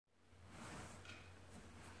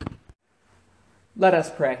Let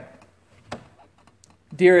us pray.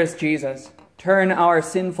 Dearest Jesus, turn our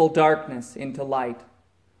sinful darkness into light.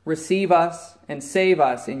 Receive us and save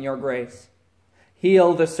us in your grace.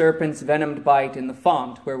 Heal the serpent's venomed bite in the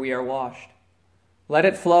font where we are washed. Let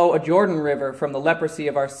it flow a Jordan river from the leprosy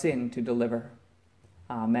of our sin to deliver.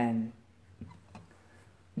 Amen.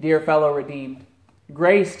 Dear fellow redeemed,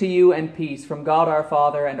 grace to you and peace from God our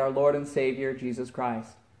Father and our Lord and Savior, Jesus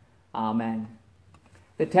Christ. Amen.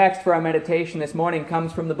 The text for our meditation this morning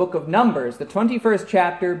comes from the book of Numbers, the 21st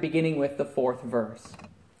chapter, beginning with the 4th verse.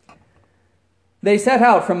 They set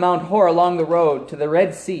out from Mount Hor along the road to the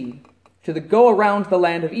Red Sea, to go around the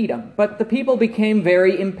land of Edom, but the people became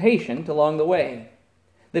very impatient along the way.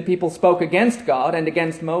 The people spoke against God and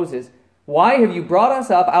against Moses. Why have you brought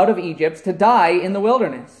us up out of Egypt to die in the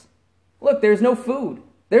wilderness? Look, there's no food,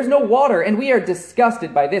 there's no water, and we are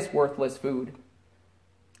disgusted by this worthless food.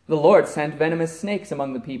 The Lord sent venomous snakes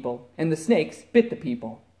among the people, and the snakes bit the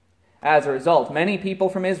people. As a result, many people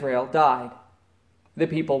from Israel died. The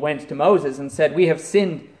people went to Moses and said, "We have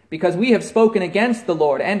sinned because we have spoken against the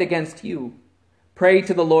Lord and against you. Pray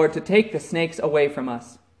to the Lord to take the snakes away from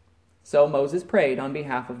us." So Moses prayed on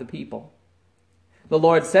behalf of the people. The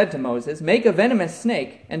Lord said to Moses, "Make a venomous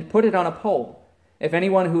snake and put it on a pole. If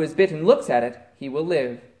anyone who is bitten looks at it, he will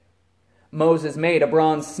live." Moses made a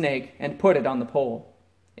bronze snake and put it on the pole.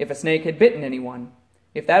 If a snake had bitten anyone,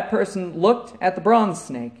 if that person looked at the bronze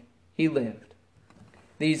snake, he lived.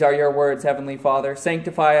 These are your words, Heavenly Father.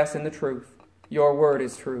 Sanctify us in the truth. Your word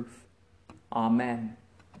is truth. Amen.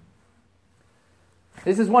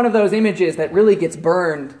 This is one of those images that really gets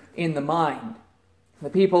burned in the mind. The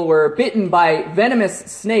people were bitten by venomous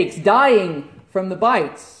snakes, dying from the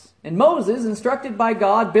bites. And Moses, instructed by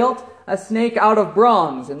God, built a snake out of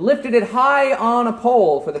bronze and lifted it high on a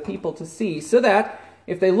pole for the people to see, so that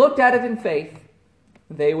if they looked at it in faith,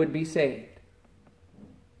 they would be saved.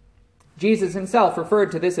 Jesus himself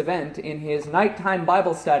referred to this event in his nighttime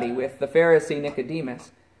Bible study with the Pharisee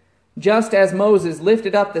Nicodemus. Just as Moses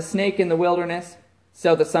lifted up the snake in the wilderness,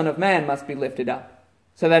 so the Son of Man must be lifted up,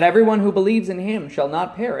 so that everyone who believes in him shall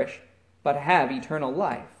not perish, but have eternal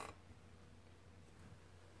life.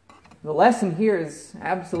 The lesson here is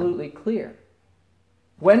absolutely clear.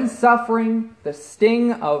 When suffering the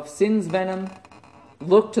sting of sin's venom,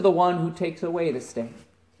 look to the one who takes away the sting.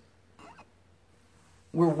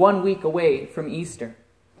 We're 1 week away from Easter.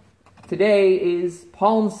 Today is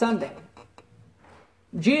Palm Sunday.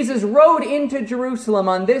 Jesus rode into Jerusalem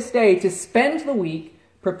on this day to spend the week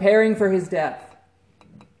preparing for his death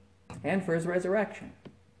and for his resurrection.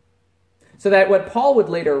 So that what Paul would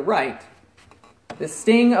later write, "The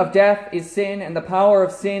sting of death is sin, and the power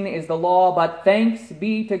of sin is the law, but thanks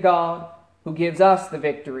be to God who gives us the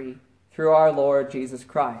victory through our Lord Jesus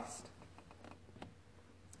Christ."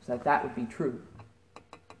 So that would be true.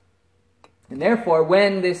 And therefore,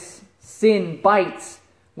 when this sin bites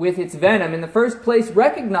with its venom, in the first place,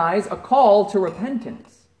 recognize a call to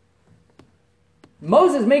repentance.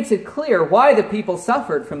 Moses makes it clear why the people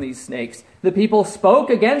suffered from these snakes. The people spoke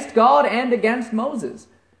against God and against Moses.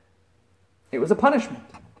 It was a punishment.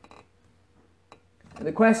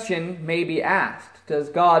 The question may be asked, does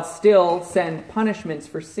God still send punishments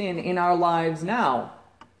for sin in our lives now?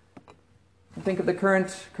 Think of the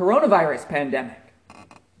current coronavirus pandemic.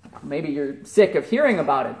 Maybe you're sick of hearing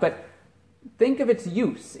about it, but think of its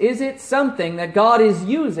use. Is it something that God is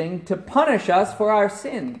using to punish us for our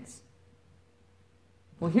sins?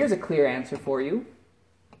 Well, here's a clear answer for you.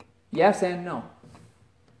 Yes and no.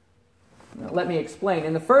 Now, let me explain.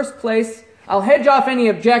 In the first place, I'll hedge off any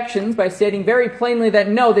objections by stating very plainly that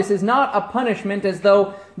no, this is not a punishment as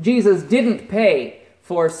though Jesus didn't pay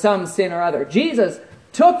for some sin or other. Jesus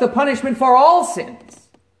took the punishment for all sins,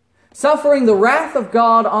 suffering the wrath of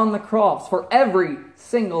God on the cross for every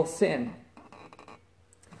single sin.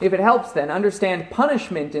 If it helps, then, understand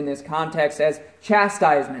punishment in this context as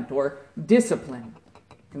chastisement or discipline.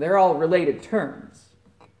 They're all related terms.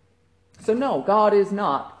 So no, God is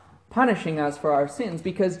not punishing us for our sins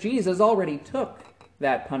because Jesus already took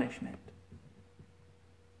that punishment.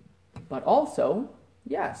 But also,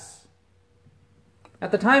 yes.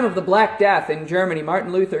 At the time of the Black Death in Germany,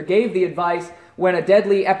 Martin Luther gave the advice when a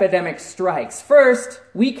deadly epidemic strikes. First,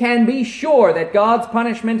 we can be sure that God's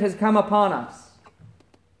punishment has come upon us.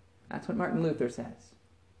 That's what Martin Luther says.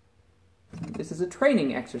 This is a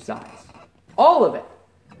training exercise. All of it.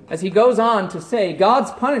 As he goes on to say,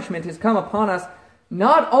 God's punishment has come upon us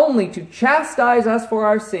not only to chastise us for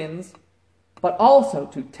our sins, but also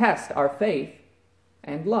to test our faith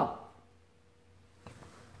and love.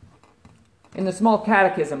 In the Small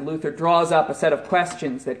Catechism, Luther draws up a set of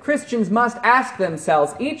questions that Christians must ask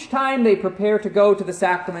themselves each time they prepare to go to the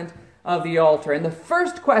sacrament of the altar. And the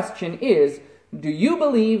first question is, do you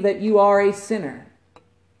believe that you are a sinner?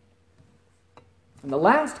 And the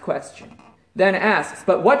last question then asks,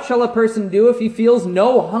 but what shall a person do if he feels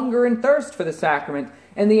no hunger and thirst for the sacrament?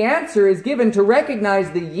 And the answer is given to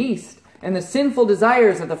recognize the yeast and the sinful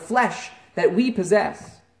desires of the flesh that we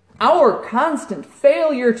possess. Our constant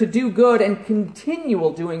failure to do good and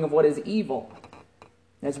continual doing of what is evil,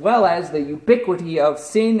 as well as the ubiquity of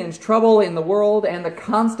sin and trouble in the world and the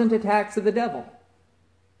constant attacks of the devil.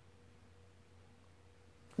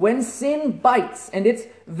 When sin bites and its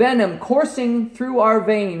venom coursing through our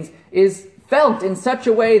veins is felt in such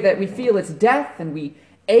a way that we feel its death and we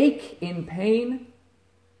ache in pain,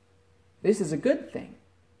 this is a good thing,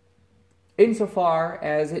 insofar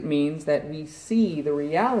as it means that we see the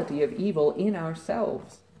reality of evil in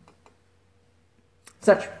ourselves.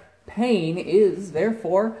 Such pain is,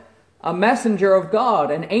 therefore, a messenger of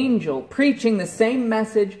God, an angel, preaching the same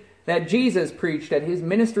message that Jesus preached at his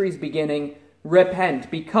ministry's beginning: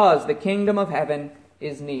 repent, because the kingdom of heaven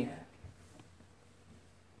is near.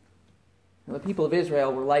 Now, the people of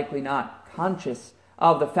Israel were likely not conscious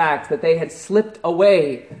of the fact that they had slipped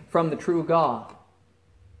away from the true God.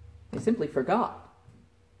 They simply forgot.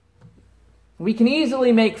 We can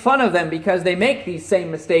easily make fun of them because they make these same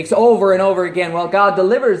mistakes over and over again, while God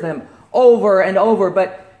delivers them over and over.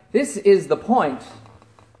 But this is the point.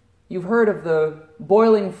 You've heard of the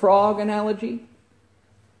boiling frog analogy?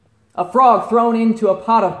 A frog thrown into a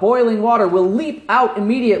pot of boiling water will leap out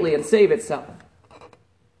immediately and save itself.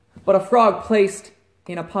 But a frog placed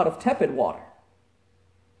in a pot of tepid water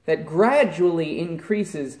that gradually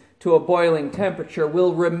increases to a boiling temperature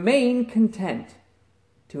will remain content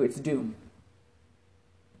to its doom.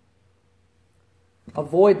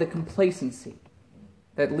 Avoid the complacency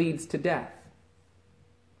that leads to death.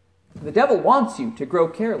 The devil wants you to grow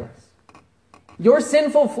careless. Your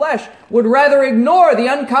sinful flesh would rather ignore the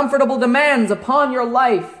uncomfortable demands upon your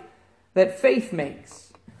life that faith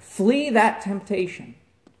makes. Flee that temptation.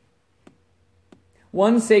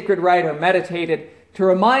 One sacred writer meditated to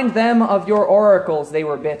remind them of your oracles they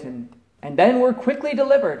were bitten, and then were quickly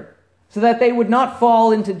delivered, so that they would not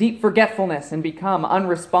fall into deep forgetfulness and become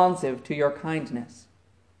unresponsive to your kindness.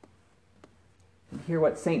 And hear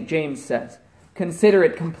what St. James says. Consider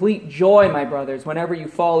it complete joy, my brothers, whenever you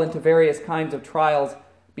fall into various kinds of trials,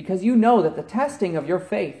 because you know that the testing of your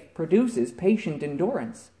faith produces patient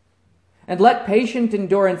endurance. And let patient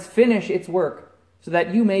endurance finish its work, so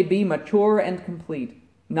that you may be mature and complete,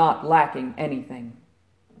 not lacking anything.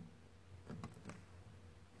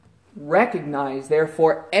 Recognize,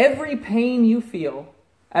 therefore, every pain you feel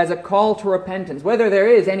as a call to repentance, whether there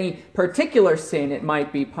is any particular sin it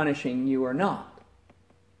might be punishing you or not.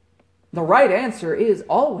 The right answer is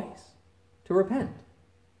always to repent,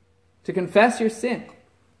 to confess your sin,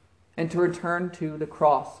 and to return to the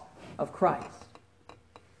cross of Christ.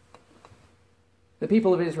 The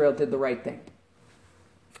people of Israel did the right thing.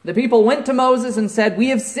 The people went to Moses and said, "We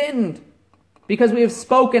have sinned because we have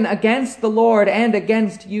spoken against the Lord and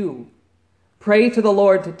against you. Pray to the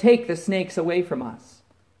Lord to take the snakes away from us."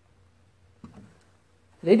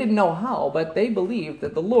 They didn't know how, but they believed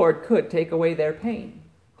that the Lord could take away their pain.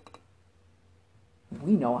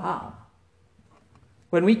 We know how.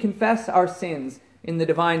 When we confess our sins in the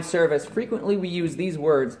divine service, frequently we use these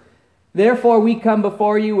words: "Therefore we come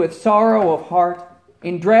before you with sorrow of heart,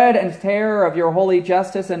 in dread and terror of your holy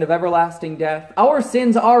justice and of everlasting death. Our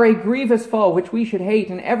sins are a grievous foe, which we should hate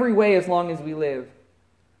in every way as long as we live."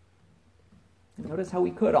 And notice how we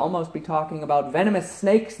could almost be talking about venomous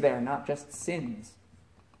snakes there, not just sins.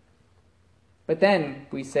 But then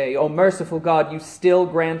we say, "O merciful God, you still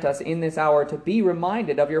grant us in this hour to be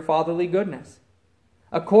reminded of your fatherly goodness.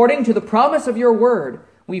 According to the promise of your word,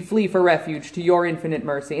 we flee for refuge to your infinite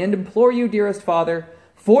mercy and implore you, dearest Father,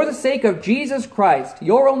 for the sake of Jesus Christ,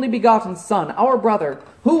 your only begotten Son, our brother,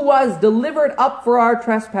 who was delivered up for our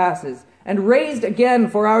trespasses and raised again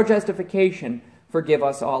for our justification, forgive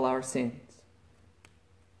us all our sins."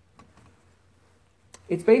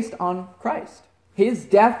 It's based on Christ, his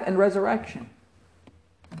death and resurrection.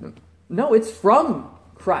 No, it's from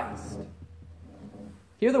Christ.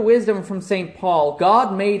 Hear the wisdom from St. Paul.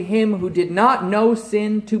 God made him who did not know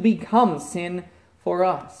sin to become sin for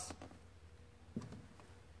us.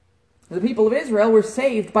 The people of Israel were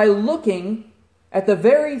saved by looking at the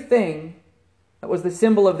very thing that was the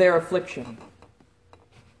symbol of their affliction.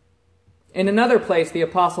 In another place, the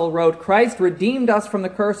apostle wrote, "Christ redeemed us from the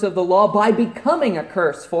curse of the law by becoming a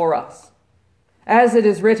curse for us. As it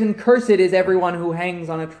is written, 'Cursed is everyone who hangs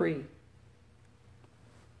on a tree.'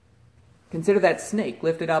 Consider that snake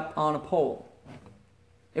lifted up on a pole.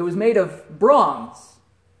 It was made of bronze,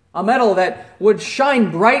 a metal that would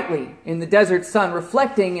shine brightly in the desert sun,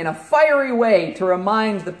 reflecting in a fiery way to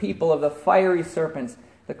remind the people of the fiery serpents,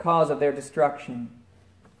 the cause of their destruction.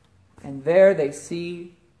 And there they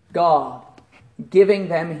see God giving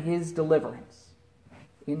them his deliverance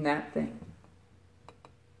in that thing.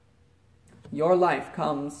 Your life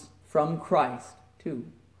comes from Christ, too.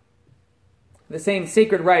 The same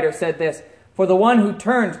sacred writer said this, "For the one who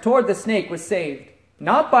turned toward the snake was saved,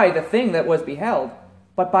 not by the thing that was beheld,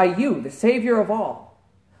 but by you, the Savior of all.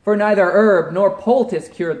 For neither herb nor poultice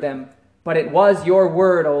cured them, but it was your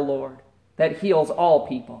word, O Lord, that heals all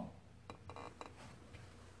people."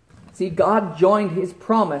 See, God joined his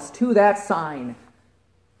promise to that sign,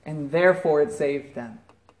 and therefore it saved them.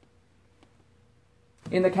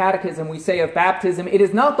 In the Catechism, we say of baptism, it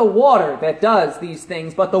is not the water that does these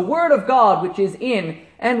things, but the Word of God which is in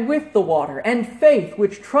and with the water, and faith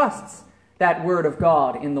which trusts that Word of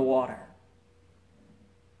God in the water.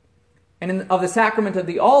 And of the sacrament of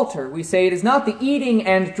the altar, we say it is not the eating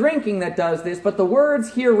and drinking that does this, but the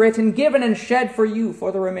words here written, given and shed for you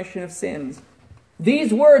for the remission of sins.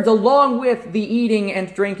 These words, along with the eating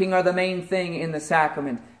and drinking, are the main thing in the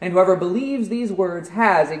sacrament. And whoever believes these words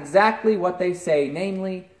has exactly what they say,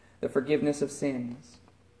 namely, the forgiveness of sins.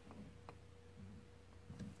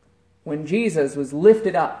 When Jesus was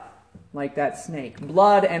lifted up like that snake,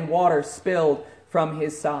 blood and water spilled from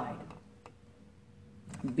his side.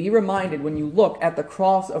 Be reminded when you look at the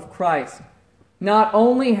cross of Christ, not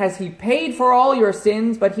only has he paid for all your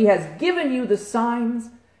sins, but he has given you the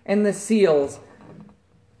signs and the seals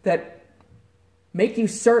that make you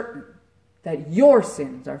certain that your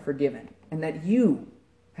sins are forgiven and that you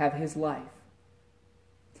have his life.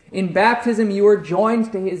 In baptism, you are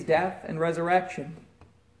joined to his death and resurrection.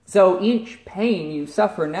 So each pain you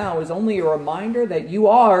suffer now is only a reminder that you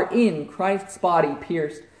are in Christ's body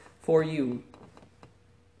pierced for you.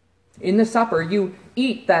 In the supper, you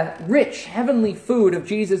eat that rich heavenly food of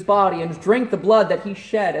Jesus' body and drink the blood that he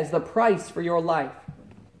shed as the price for your life.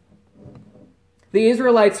 The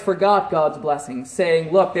Israelites forgot God's blessings,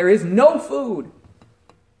 saying, "Look, there is no food,"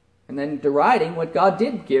 and then deriding what God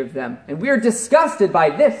did give them. And we are disgusted by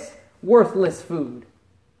this worthless food.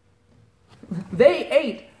 They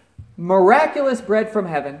ate miraculous bread from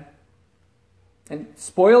heaven, and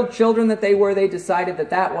spoiled children that they were, they decided that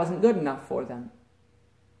that wasn't good enough for them.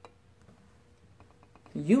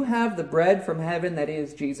 You have the bread from heaven that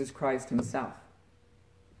is Jesus Christ himself.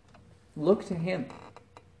 Look to him.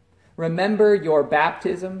 Remember your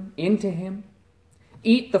baptism into him.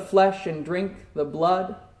 Eat the flesh and drink the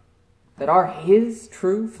blood that are his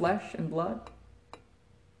true flesh and blood,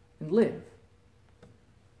 and live.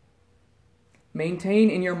 Maintain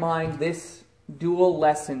in your mind this dual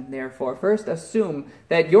lesson, therefore. First, assume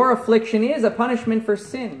that your affliction is a punishment for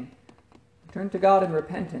sin. Turn to God in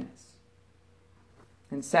repentance.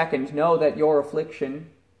 And second, know that your affliction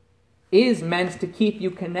is meant to keep you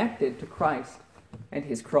connected to Christ and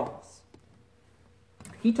his cross.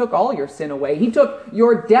 He took all your sin away. He took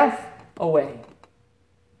your death away.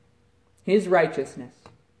 His righteousness,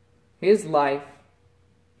 his life,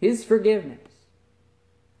 his forgiveness,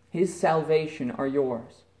 his salvation are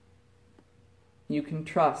yours. You can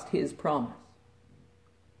trust his promise.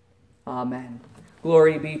 Amen.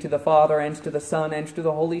 Glory be to the Father, and to the Son, and to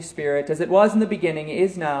the Holy Spirit, as it was in the beginning,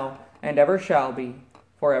 is now, and ever shall be,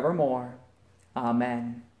 forevermore.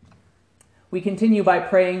 Amen. We continue by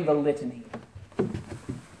praying the litany.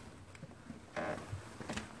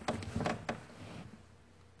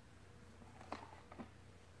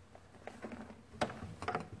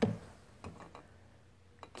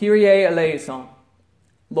 Kyrie eleison,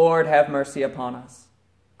 Lord, have mercy upon us.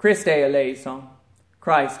 Christe eleison,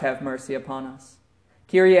 Christ, have mercy upon us.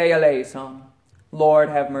 Kyrie eleison, Lord,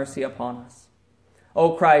 have mercy upon us.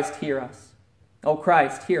 O Christ, hear us. O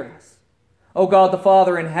Christ, hear us. O God the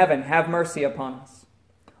Father in heaven, have mercy upon us.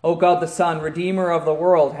 O God the Son, Redeemer of the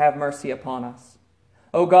world, have mercy upon us.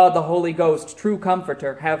 O God the Holy Ghost, true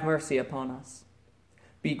Comforter, have mercy upon us.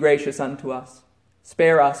 Be gracious unto us.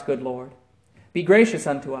 Spare us, good Lord. Be gracious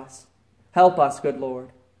unto us. Help us, good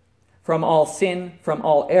Lord. From all sin, from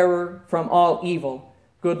all error, from all evil,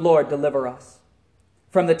 good Lord, deliver us.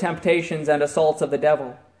 From the temptations and assaults of the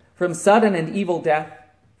devil, from sudden and evil death,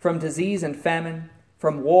 from disease and famine,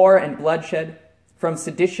 from war and bloodshed, from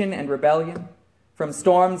sedition and rebellion, from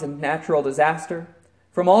storms and natural disaster,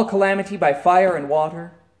 from all calamity by fire and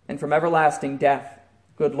water, and from everlasting death,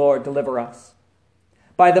 good Lord, deliver us.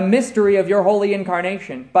 By the mystery of your holy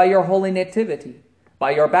incarnation, by your holy nativity,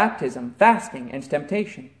 by your baptism, fasting, and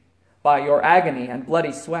temptation, by your agony and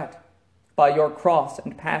bloody sweat, by your cross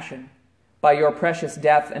and passion, by your precious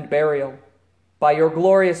death and burial, by your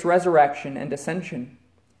glorious resurrection and ascension,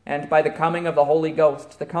 and by the coming of the Holy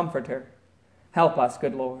Ghost, the Comforter. Help us,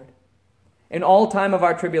 good Lord. In all time of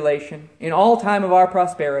our tribulation, in all time of our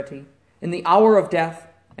prosperity, in the hour of death,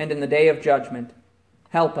 and in the day of judgment,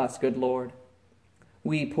 help us, good Lord.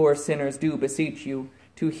 We poor sinners do beseech you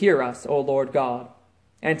to hear us, O Lord God,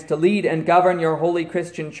 and to lead and govern your holy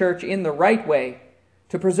Christian church in the right way,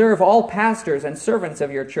 to preserve all pastors and servants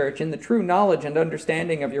of your church in the true knowledge and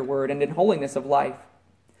understanding of your word and in holiness of life,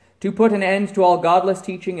 to put an end to all godless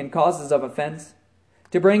teaching and causes of offense,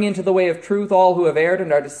 to bring into the way of truth all who have erred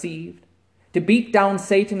and are deceived, to beat down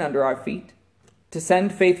Satan under our feet, to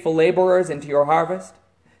send faithful laborers into your harvest,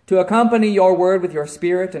 to accompany your word with your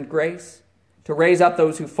spirit and grace, to raise up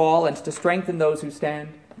those who fall and to strengthen those who stand,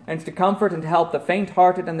 and to comfort and help the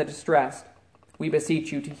faint-hearted and the distressed. We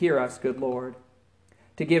beseech you to hear us, good Lord.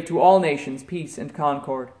 To give to all nations peace and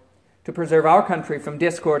concord, to preserve our country from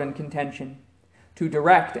discord and contention, to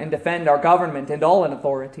direct and defend our government and all in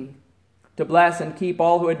authority, to bless and keep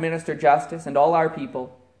all who administer justice and all our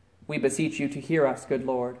people. We beseech you to hear us, good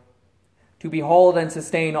Lord. To behold and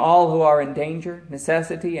sustain all who are in danger,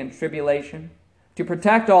 necessity, and tribulation, to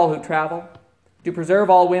protect all who travel, to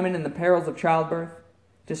preserve all women in the perils of childbirth,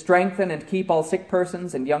 to strengthen and keep all sick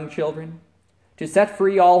persons and young children, to set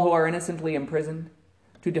free all who are innocently imprisoned,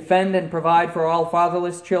 to defend and provide for all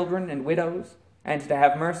fatherless children and widows, and to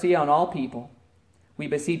have mercy on all people. We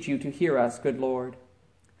beseech you to hear us, good Lord.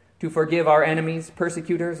 To forgive our enemies,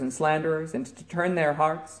 persecutors, and slanderers, and to turn their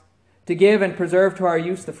hearts, to give and preserve to our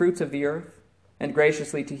use the fruits of the earth, and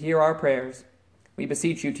graciously to hear our prayers. We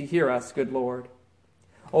beseech you to hear us, good Lord.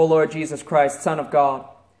 O Lord Jesus Christ, Son of God,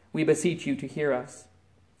 we beseech you to hear us.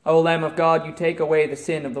 O Lamb of God, you take away the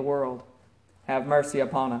sin of the world. Have mercy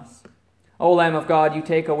upon us. O Lamb of God, you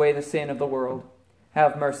take away the sin of the world.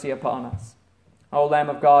 Have mercy upon us. O Lamb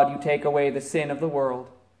of God, you take away the sin of the world.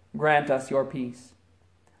 Grant us your peace.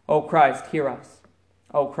 O Christ, hear us.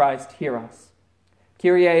 O Christ, hear us.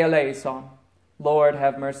 Kyrie eleison. Lord,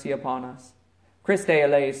 have mercy upon us. Christe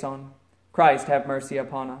eleison. Christ, have mercy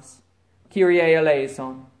upon us. Kyrie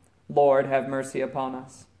eleison. Lord, have mercy upon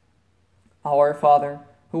us. Our Father,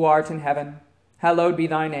 who art in heaven, hallowed be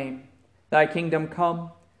thy name. Thy kingdom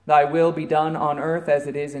come, thy will be done on earth as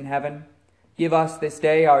it is in heaven. Give us this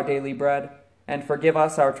day our daily bread, and forgive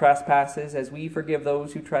us our trespasses as we forgive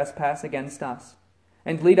those who trespass against us.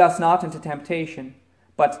 And lead us not into temptation,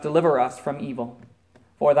 but deliver us from evil.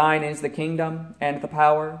 For thine is the kingdom, and the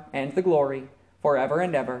power, and the glory, forever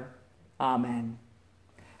and ever. Amen.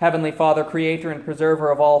 Heavenly Father, creator and preserver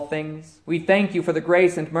of all things, we thank you for the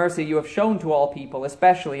grace and mercy you have shown to all people,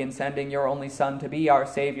 especially in sending your only Son to be our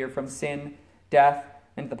Savior from sin, death,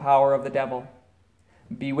 and the power of the devil.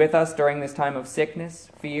 Be with us during this time of sickness,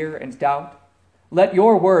 fear, and doubt. Let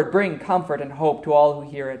your word bring comfort and hope to all who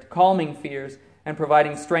hear it, calming fears and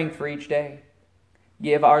providing strength for each day.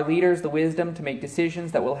 Give our leaders the wisdom to make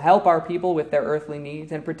decisions that will help our people with their earthly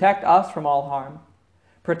needs and protect us from all harm.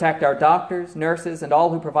 Protect our doctors, nurses, and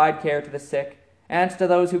all who provide care to the sick and to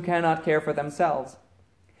those who cannot care for themselves.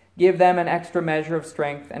 Give them an extra measure of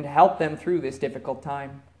strength and help them through this difficult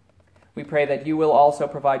time. We pray that you will also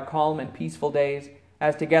provide calm and peaceful days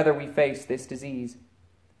as together we face this disease.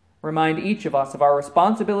 Remind each of us of our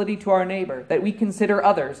responsibility to our neighbor, that we consider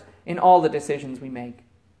others in all the decisions we make.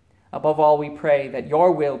 Above all, we pray that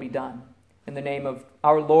your will be done. In the name of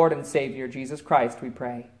our Lord and Savior, Jesus Christ, we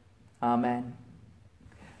pray. Amen.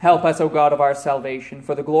 Help us, O God of our salvation,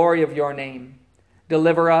 for the glory of your name.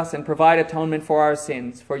 Deliver us and provide atonement for our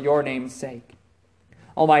sins, for your name's sake.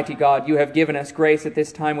 Almighty God, you have given us grace at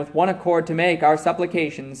this time with one accord to make our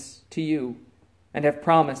supplications to you, and have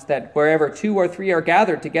promised that wherever 2 or 3 are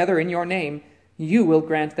gathered together in your name, you will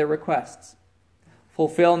grant their requests.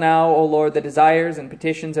 Fulfill now, O Lord, the desires and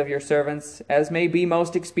petitions of your servants, as may be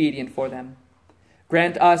most expedient for them.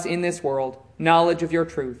 Grant us in this world knowledge of your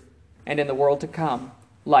truth, and in the world to come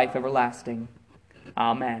life everlasting.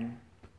 Amen.